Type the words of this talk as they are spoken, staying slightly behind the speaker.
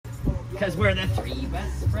Because we're the three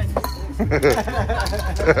best friends.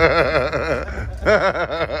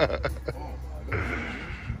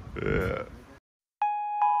 Yeah.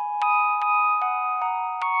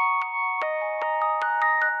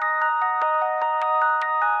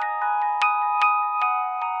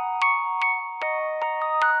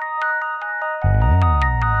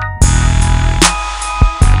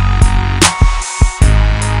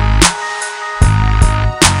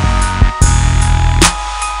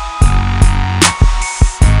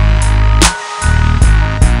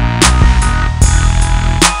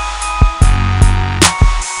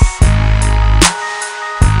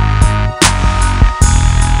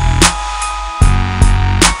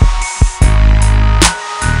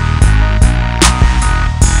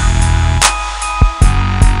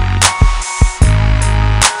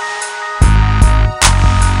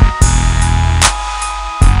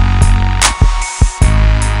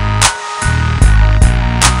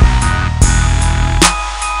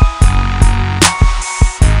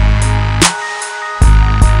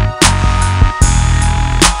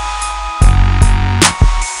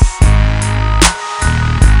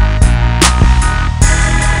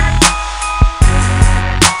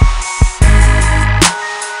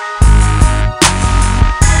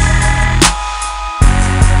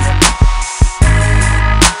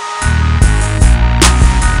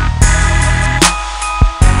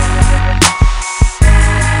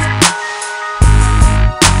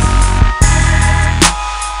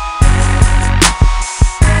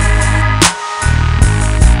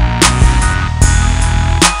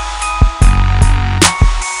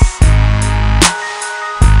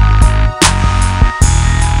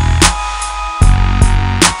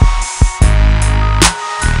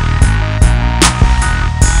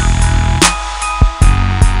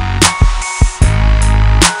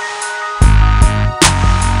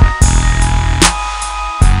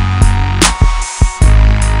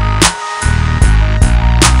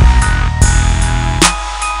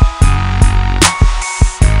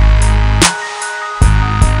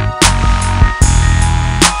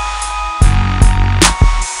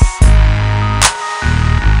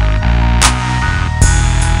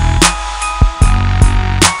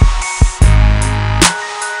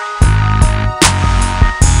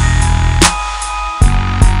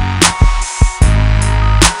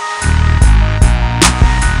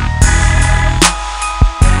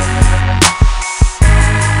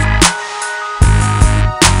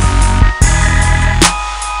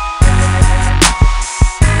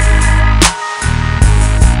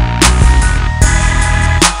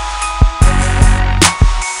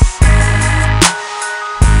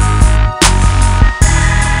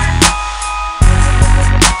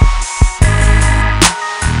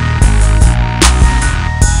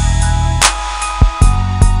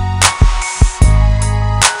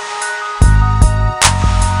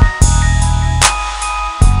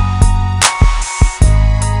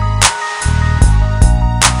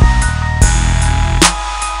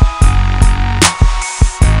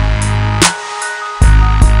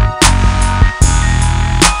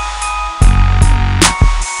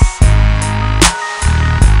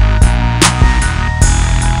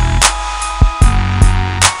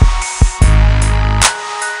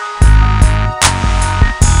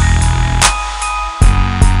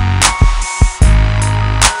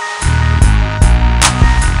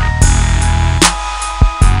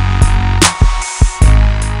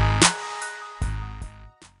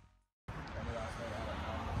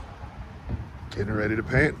 Getting ready to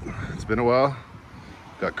paint. It's been a while.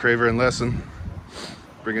 Got Craver and Lesen.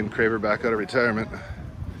 Bringing Craver back out of retirement.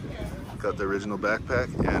 Got the original backpack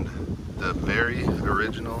and the very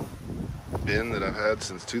original bin that I've had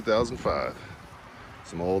since 2005.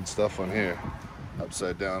 Some old stuff on here.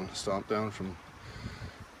 Upside down Stompdown from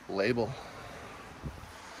Label.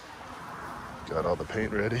 Got all the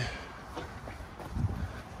paint ready.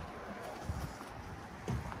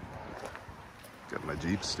 Got my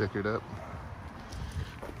Jeep stickered up.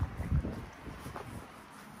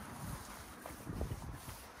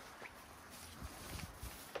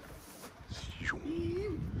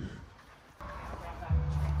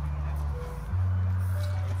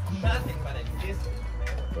 Nothing but a disc.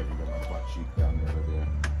 But you got my butt cheek down there.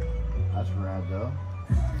 That's rad though.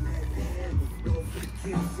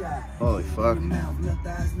 Holy fuck.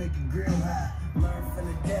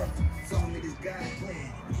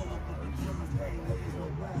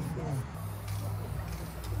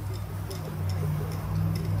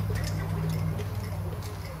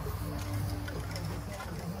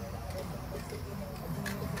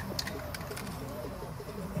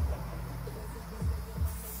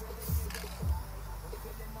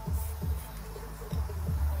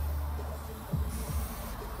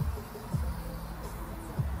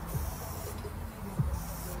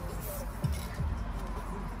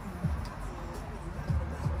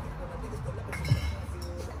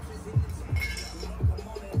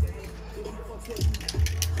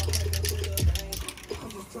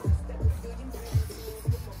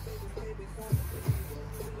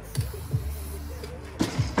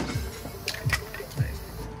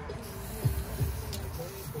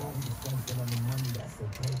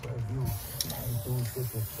 shit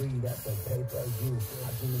for free, that's a pay-per-view. I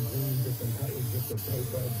dream in green, different colors, just a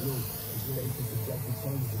paper blue. If you ain't to suggest the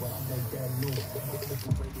change, but I make that new. If you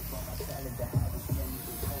waited for my talent to have it, then you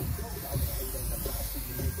can come. I was hating the box,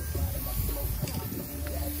 you make a pot in my smoke.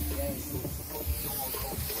 That's the game, so it's supposed to on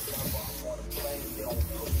coast. Whatever, I'm on a plane, they don't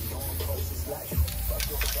put me on coast. It's like, fuck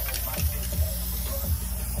your phone, my bitch,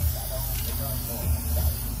 I'm gotta open up more.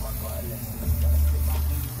 Gotta keep my car less. Gotta get my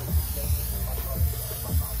weed with the things in my car.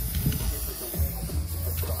 My mouth is shit with the wind.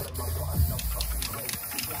 The start of my party, I'm fucking great.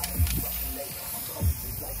 You gotta be fucking late. I'm talking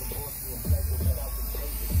just like a boss to a pleasure, but out the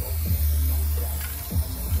date. It's no chance and no doubt. I'm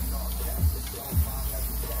moving on cash. The don't mind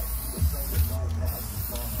every day. The same as all that.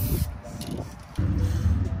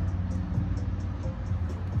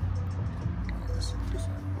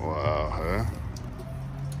 Wow, huh?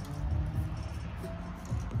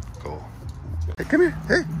 Cool. Hey, come here.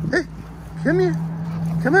 Hey, hey, come here.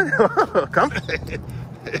 Come on. Come.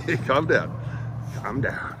 Hey, calm down. Calm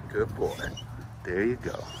down. Good boy. There you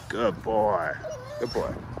go. Good boy. Good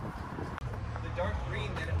boy. The dark green,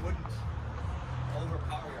 then it wouldn't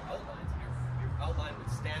overpower your outlines. Your outline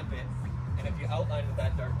would stamp it, and if you outline with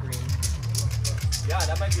that dark green, yeah,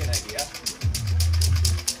 that might be an idea.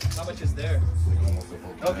 How much is there?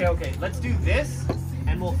 Okay, let's do this,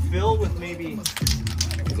 and we'll fill with maybe.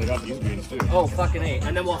 I got these greens too. Oh, fucking A.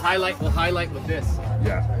 And then we'll highlight with this.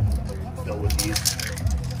 Yeah. Fill with these.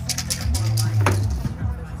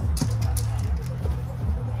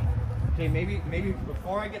 Okay, maybe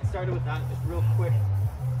before I get started with that, just real quick,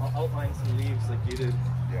 I'll outline some leaves like you did.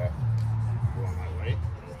 Yeah. You want my white?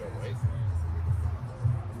 Is that white?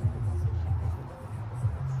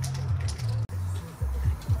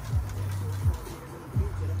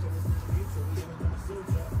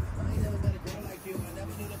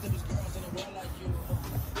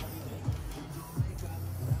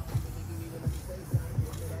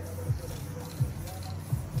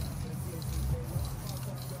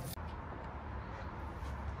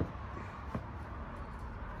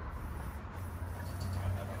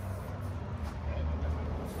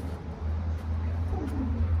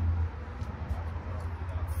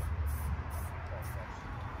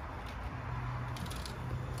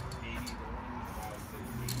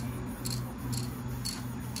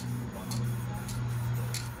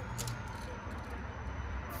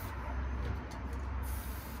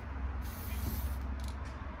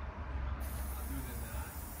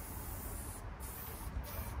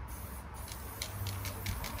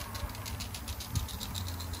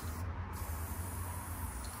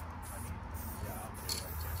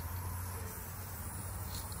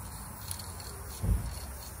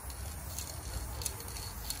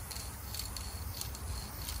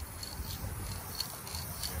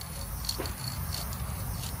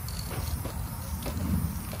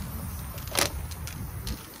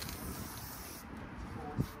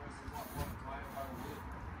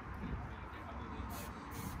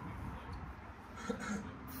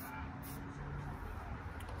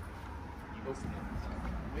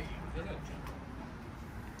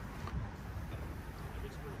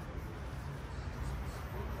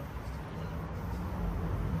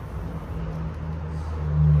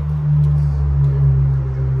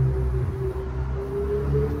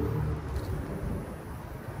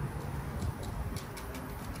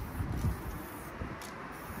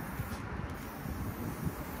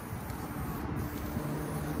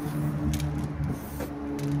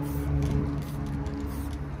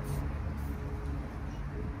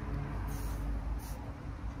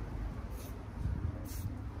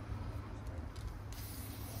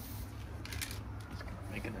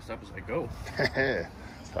 Up as I go.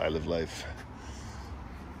 That's how I live life.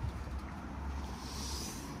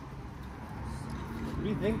 What do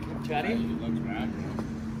you think, Chatty? It looks bad.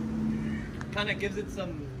 Kind of gives it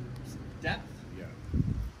some depth. Yeah.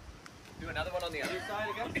 Do another one on the other side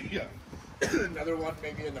again? Yeah. Another one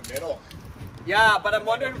maybe in the middle. Yeah, but I'm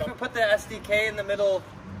wondering if we put the SDK in the middle.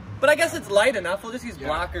 But I guess it's light enough. We'll just use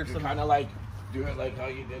black or some. Kind of like do it like how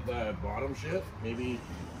you did the bottom shit. Maybe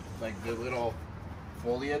like the little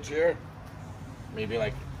foliage here. Maybe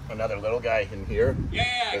like another little guy in here. Yeah,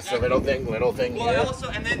 Just exactly. a little thing Well, here. also,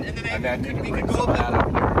 and then we you could can go some of that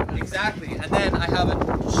up here. exactly, and then I have it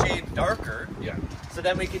shade darker. Yeah. So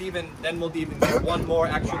then we could even we'll even get one more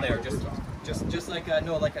extra layer, just like a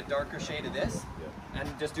darker shade of this, and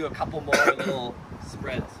just do a couple more little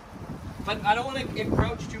spreads. But I don't want to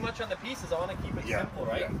encroach too much on the pieces. I want to keep it simple,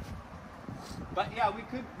 right? Yeah. But yeah, we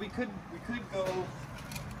could go.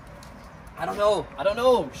 I don't know.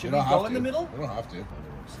 Should we go in the middle? We don't have to.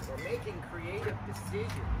 We're making creative decisions.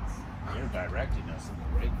 You're directing us in the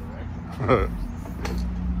right direction.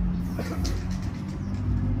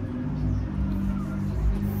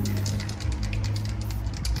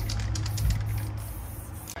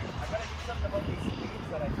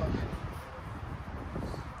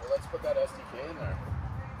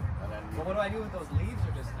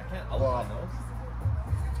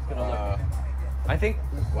 I think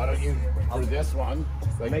Why don't you do this one?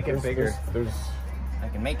 Like, make it bigger. There's I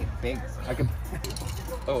can make it big. I can.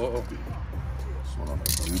 Oh. this one on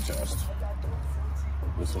the blue chest.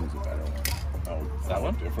 This one's a better one. Oh, That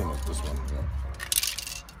one? Different is this one. Yeah.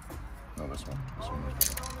 No, this one. This one is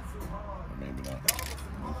better. Or maybe not.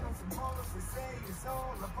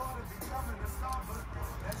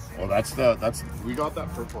 Oh, that's we got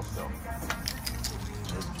that purple still.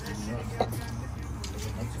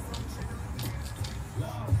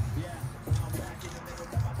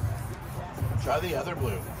 Try the other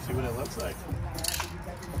blue. See what it looks like.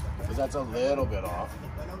 Because that's a little bit off.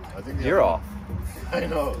 I think You're off. I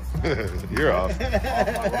know. You're off. Off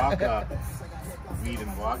my vodka. Weed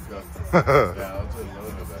and vodka. Yeah, that's a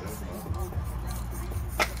little bit better.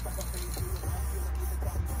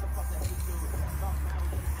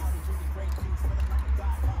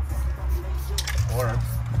 Or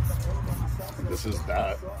this is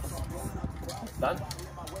that. Done.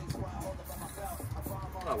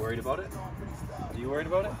 I'm not worried about it. Are you worried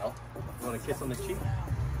about it? No. You want a kiss on the cheek?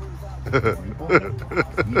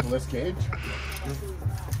 Nicolas Cage.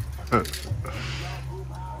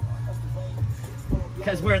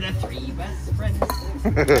 Because we're the 3 best friends.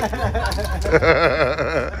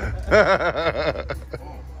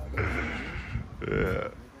 Yeah.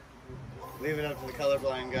 Leave it up to the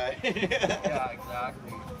colorblind guy. Yeah,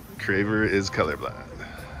 exactly. Craver is colorblind.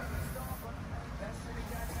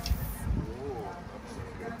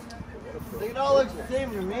 It all looks the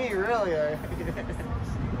same to me, really.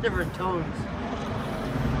 Different tones.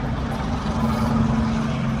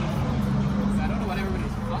 I don't know what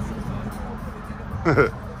everybody's fussing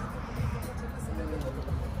about.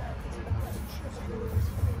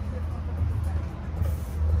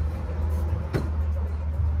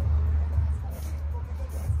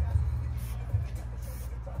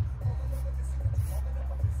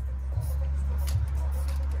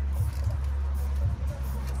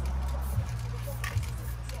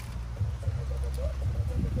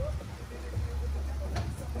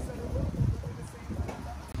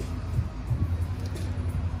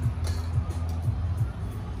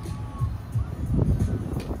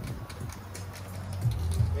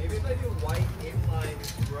 Maybe if I do white inline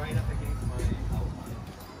right up against my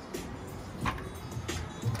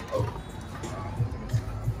outline.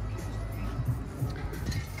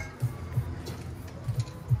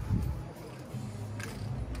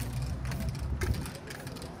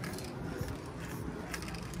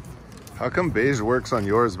 How come beige works on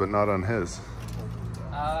yours but not on his?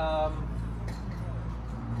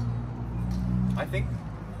 I think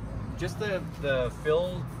just the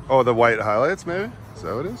fill. Oh, the white highlights maybe? Is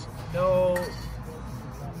that what it is? No,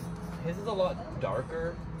 his is a lot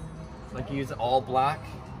darker. Like you use all black.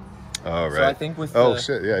 Oh, right. So I think with oh, the,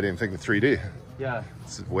 shit. Yeah, I didn't think the 3D. Yeah.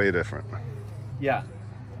 It's way different. Yeah.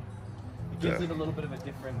 It gives Yeah. it a little bit of a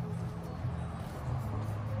different.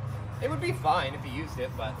 It would be fine if you used it,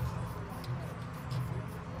 but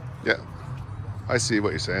Yeah. I see what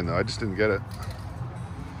you're saying, though. I just didn't get it.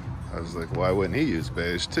 I was like, why wouldn't he use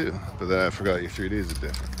beige, too? But then I forgot your 3Ds are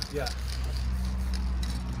different. yeah.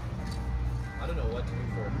 I don't know what to do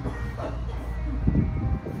for.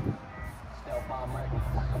 Still bomb right now.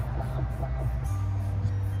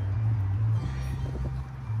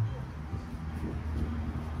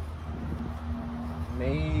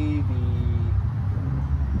 Maybe.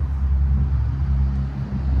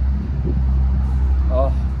 Oh.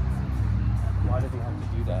 Why did he have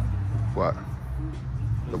to do that? What?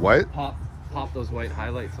 The white? Pop those white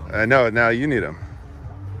highlights on. I know, now you need them.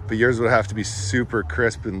 But yours would have to be super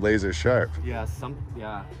crisp and laser sharp. Yeah, I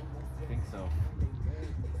think so.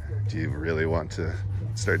 Do you really want to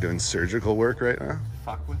start doing surgical work right now?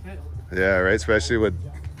 Fuck with it? Yeah, right? Especially with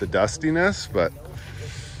the dustiness, but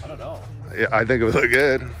I don't know. yeah, I think it would look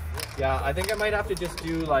good. Yeah, I think I might have to just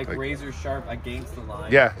do like razor sharp against the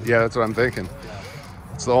line. Yeah, that's what I'm thinking. Yeah.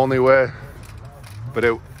 It's the only way. But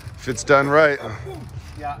if it's done right,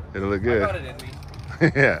 Yeah. it'll look I good. got it in me.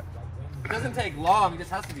 Yeah. It doesn't take long, it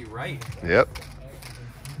just has to be right. Yep.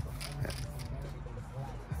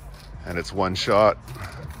 And it's one shot.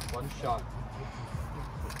 One shot.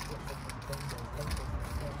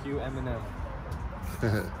 Cue Eminem.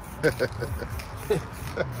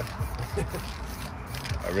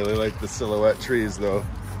 I really like the silhouette trees though.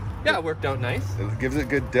 Yeah, it worked out nice. It gives it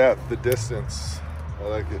good depth, the distance. I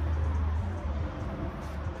like it.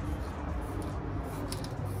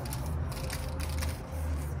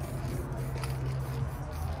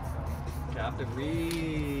 Have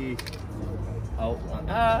to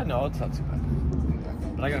outline. No, it's not too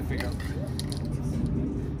bad. But I gotta figure out.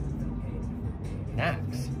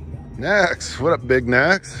 Nax. Nax, what up, big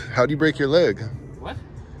Nax? How'd you break your leg?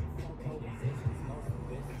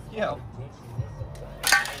 Yeah.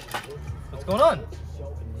 What's going on?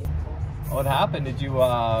 What happened? Did you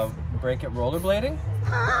break it rollerblading?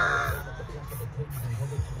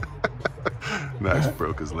 Max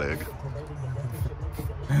broke his leg.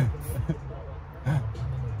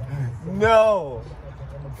 No.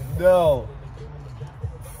 No.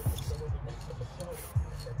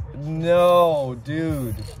 No,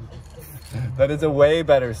 dude. That is a way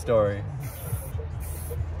better story.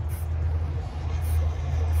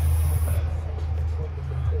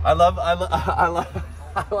 I love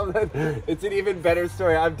that. It's an even better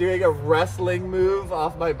story. I'm doing a wrestling move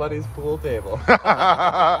off my buddy's pool table.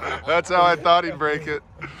 That's how I thought he'd break it.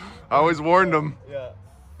 I always warned him. Yeah.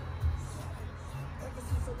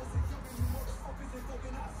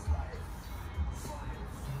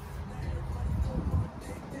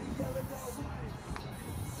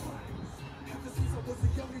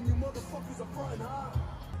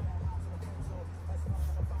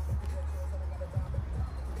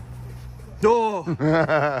 Oh!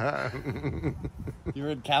 You were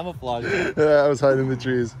in camouflage. Yeah, I was hiding in the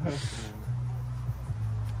trees.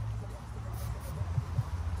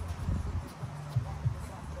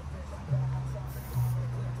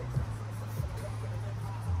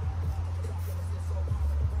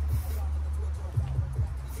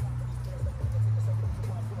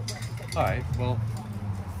 Alright, well,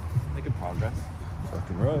 making progress.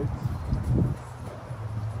 Fucking right.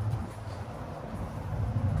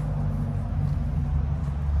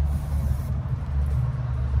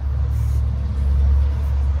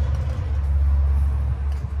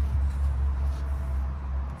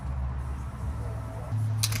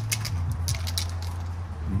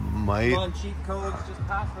 Come on, cheat codes, just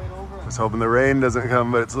pass right over I them. was hoping the rain doesn't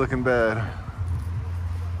come, but it's looking bad.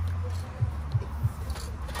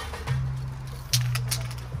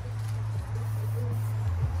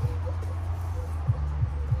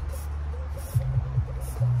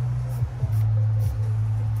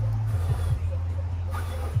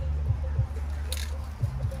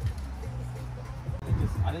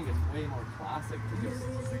 I think it's way more classic to just,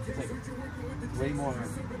 it's like way more,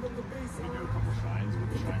 We do a couple shines, but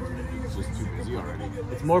the shines maybe it's just too busy already.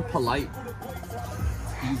 it's more polite.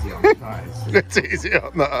 It's easy on the eyes. It's easy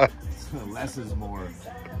on the eye. Less is more.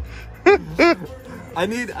 I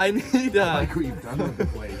need Like what you've done with the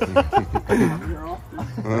place.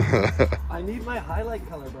 I need my highlight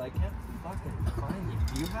color, but I can't fucking find it.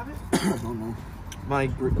 Do you have it? I don't know.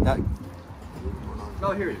 That.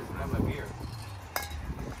 Oh, here it is. I have my beer.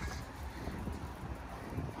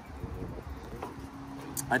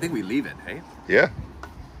 I think we leave it, hey? Yeah.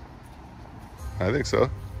 I think so.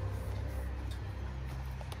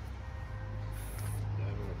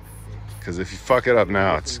 Because if you fuck it up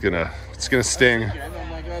now, it's gonna sting. Again,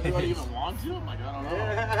 I'm like, do I even want to? I'm like, I don't know.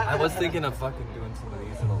 I was thinking of fucking doing some of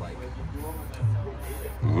these little like.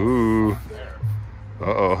 Ooh.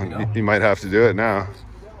 Uh-oh. You might have to do it now.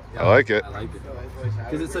 Yeah, I like it. I like it.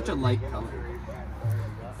 Because it's such a light color.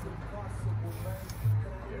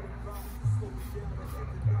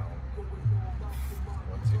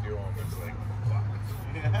 Once you do them, it's like, fuck.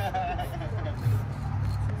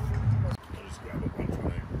 I'll just grab a bunch of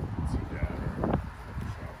like SDK or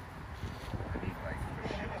I need like a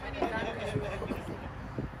shit ton.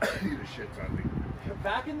 I need a shit ton.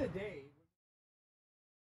 Back in the day.